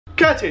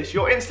Curtis,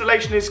 your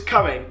installation is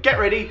coming. Get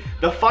ready,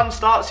 the fun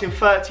starts in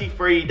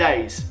 33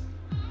 days.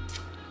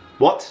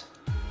 What?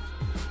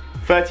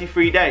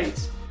 33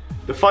 days?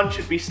 The fun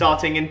should be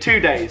starting in 2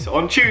 days,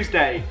 on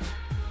Tuesday,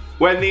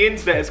 when the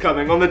internet is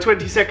coming, on the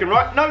 22nd,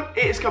 right? No,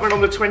 it is coming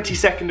on the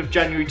 22nd of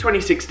January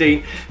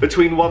 2016,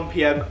 between 1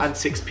 PM and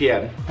 6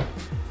 PM.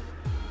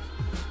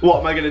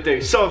 What am I gonna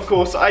do? So of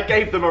course, I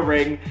gave them a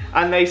ring,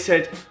 and they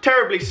said,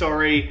 terribly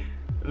sorry,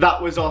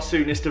 that was our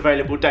soonest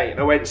available date. And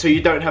I went, so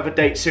you don't have a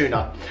date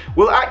sooner?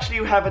 Well, actually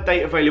you have a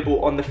date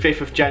available on the 5th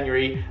of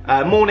January,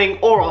 morning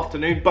or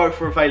afternoon,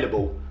 both are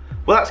available.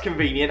 Well, that's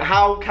convenient.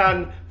 How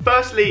can,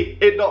 firstly,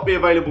 it not be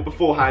available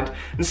beforehand,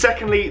 and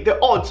secondly, the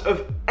odds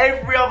of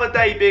every other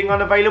day being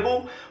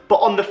unavailable, but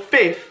on the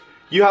 5th,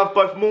 you have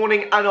both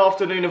morning and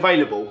afternoon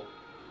available?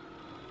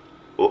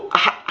 Well,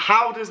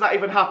 how does that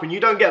even happen? You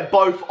don't get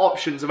both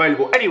options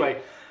available. Anyway,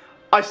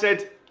 I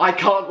said, I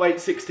can't wait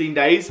 16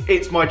 days,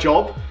 it's my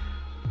job.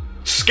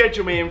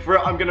 Schedule me in for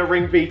it. I'm gonna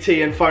ring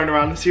BT and phone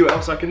around and see what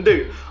else I can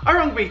do. I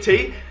rang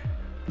BT.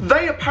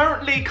 They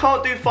apparently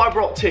can't do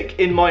fibre optic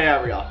in my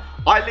area.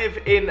 I live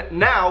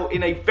now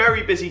in a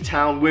very busy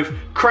town with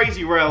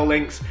crazy rail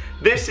links.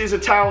 This is a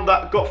town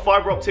that got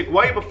fibre optic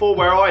way before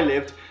where I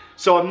lived,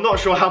 so I'm not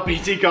sure how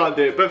BT can't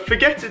do it. But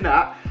forgetting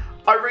that,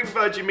 I ring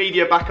Virgin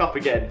Media back up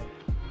again.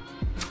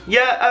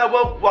 Yeah,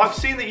 well, I've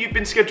seen that you've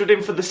been scheduled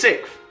in for the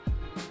 6th.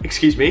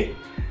 Excuse me?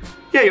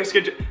 Yeah, you're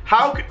scheduled.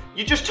 How could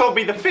you just told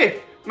me the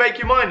 5th? Make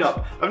your mind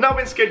up. I've now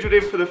been scheduled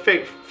in for the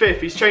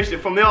 5th. He's changed it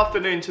from the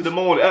afternoon to the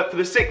morning, for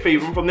the 6th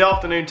even, from the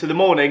afternoon to the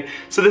morning.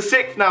 So the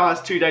 6th now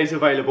has 2 days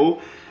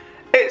available.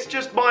 It's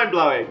just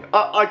mind-blowing.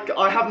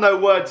 I have no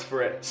words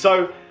for it.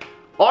 So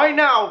I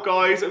now,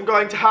 guys, am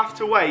going to have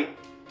to wait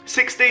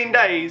 16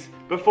 days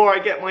before I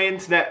get my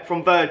internet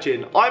from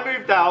Virgin. I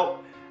moved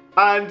out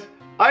and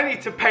I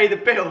need to pay the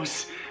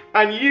bills.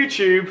 And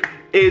YouTube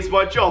is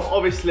my job.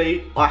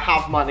 Obviously, I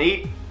have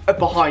money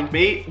behind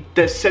me,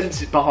 there's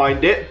sense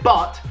behind it,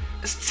 but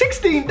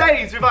 16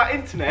 days without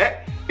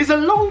internet is a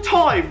long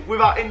time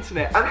without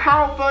internet, and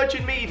how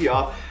Virgin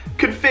Media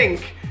can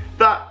think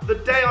that the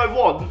day I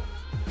want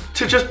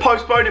to just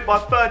postpone it by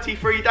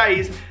 33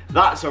 days,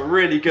 that's a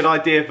really good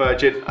idea,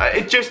 Virgin.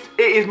 It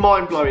is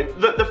mind-blowing.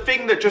 The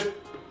thing that just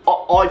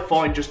I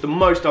find just the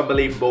most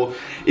unbelievable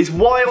is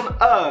why on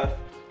earth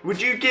would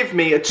you give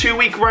me a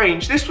 2-week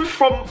range? This was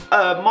from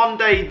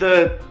Monday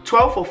the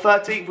 12th or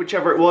 13th,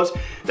 whichever it was.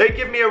 They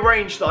give me a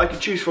range that I could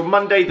choose from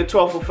Monday the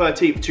 12th or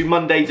 13th to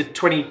Monday the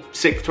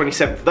 26th,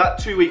 27th. That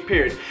 2-week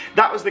period.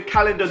 That was the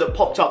calendar that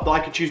popped up that I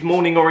could choose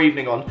morning or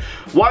evening on.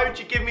 Why would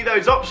you give me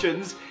those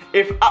options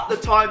if at the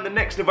time the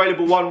next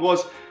available one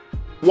was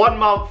 1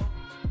 month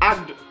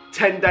and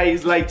 10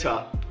 days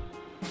later?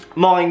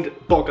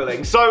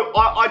 Mind-boggling. So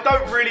I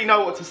don't really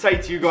know what to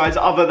say to you guys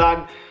other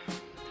than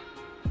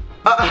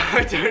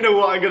I don't know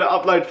what I'm going to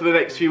upload for the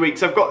next few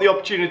weeks. I've got the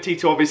opportunity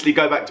to obviously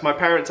go back to my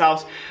parents'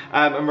 house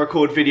and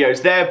record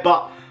videos there,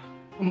 but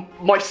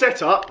my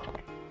setup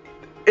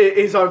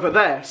is over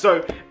there.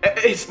 So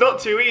it's not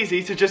too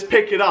easy to just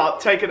pick it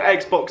up, take an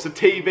Xbox, a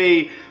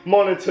TV,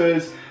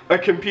 monitors, a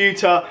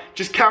computer,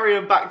 just carry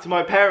them back to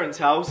my parents'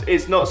 house.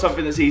 It's not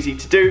something that's easy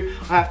to do.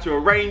 I have to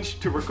arrange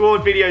to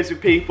record videos with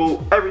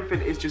people.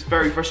 Everything is just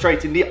very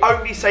frustrating. The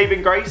only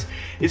saving grace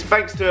is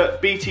thanks to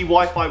BT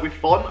Wi-Fi with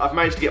FON, I've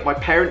managed to get my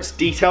parents'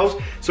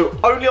 details. So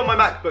only on my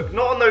MacBook,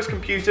 not on those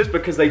computers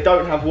because they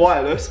don't have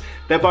wireless.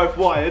 They're both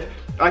wired.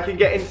 I can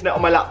get internet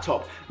on my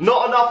laptop.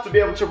 Not enough to be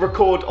able to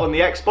record on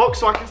the Xbox,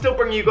 so I can still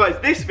bring you guys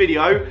this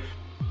video,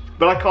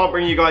 but I can't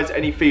bring you guys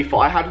any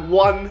FIFA. I had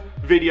one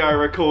video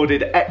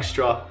recorded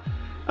extra,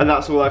 and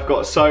that's all I've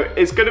got. So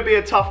it's gonna be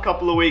a tough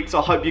couple of weeks.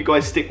 I hope you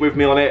guys stick with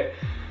me on it.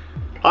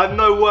 I have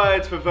no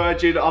words for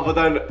Virgin other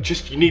than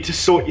just you need to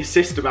sort your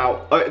system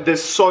out.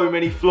 There's so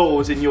many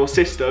flaws in your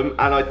system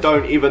and I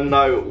don't even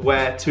know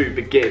where to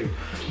begin.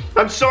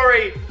 I'm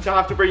sorry to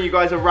have to bring you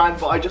guys a rant,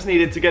 but I just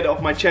needed to get it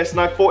off my chest,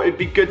 and I thought it'd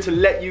be good to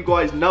let you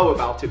guys know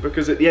about it,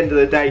 because at the end of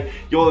the day,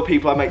 you're the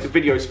people I make the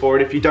videos for,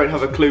 and if you don't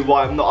have a clue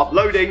why I'm not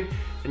uploading,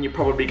 then you're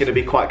probably going to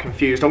be quite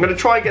confused. I'm going to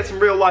try and get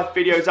some real life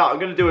videos out. I'm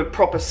going to do a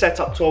proper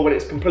setup tour when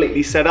it's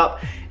completely set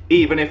up,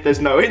 even if there's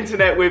no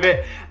internet with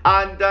it,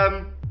 and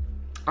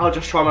I'll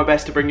just try my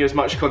best to bring you as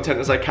much content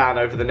as I can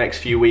over the next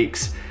few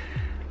weeks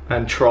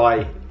and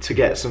try to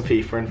get some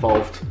FIFA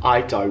involved.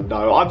 I don't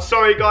know. I'm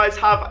sorry guys,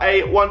 have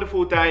a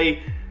wonderful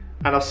day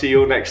and I'll see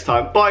you all next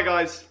time. Bye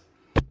guys.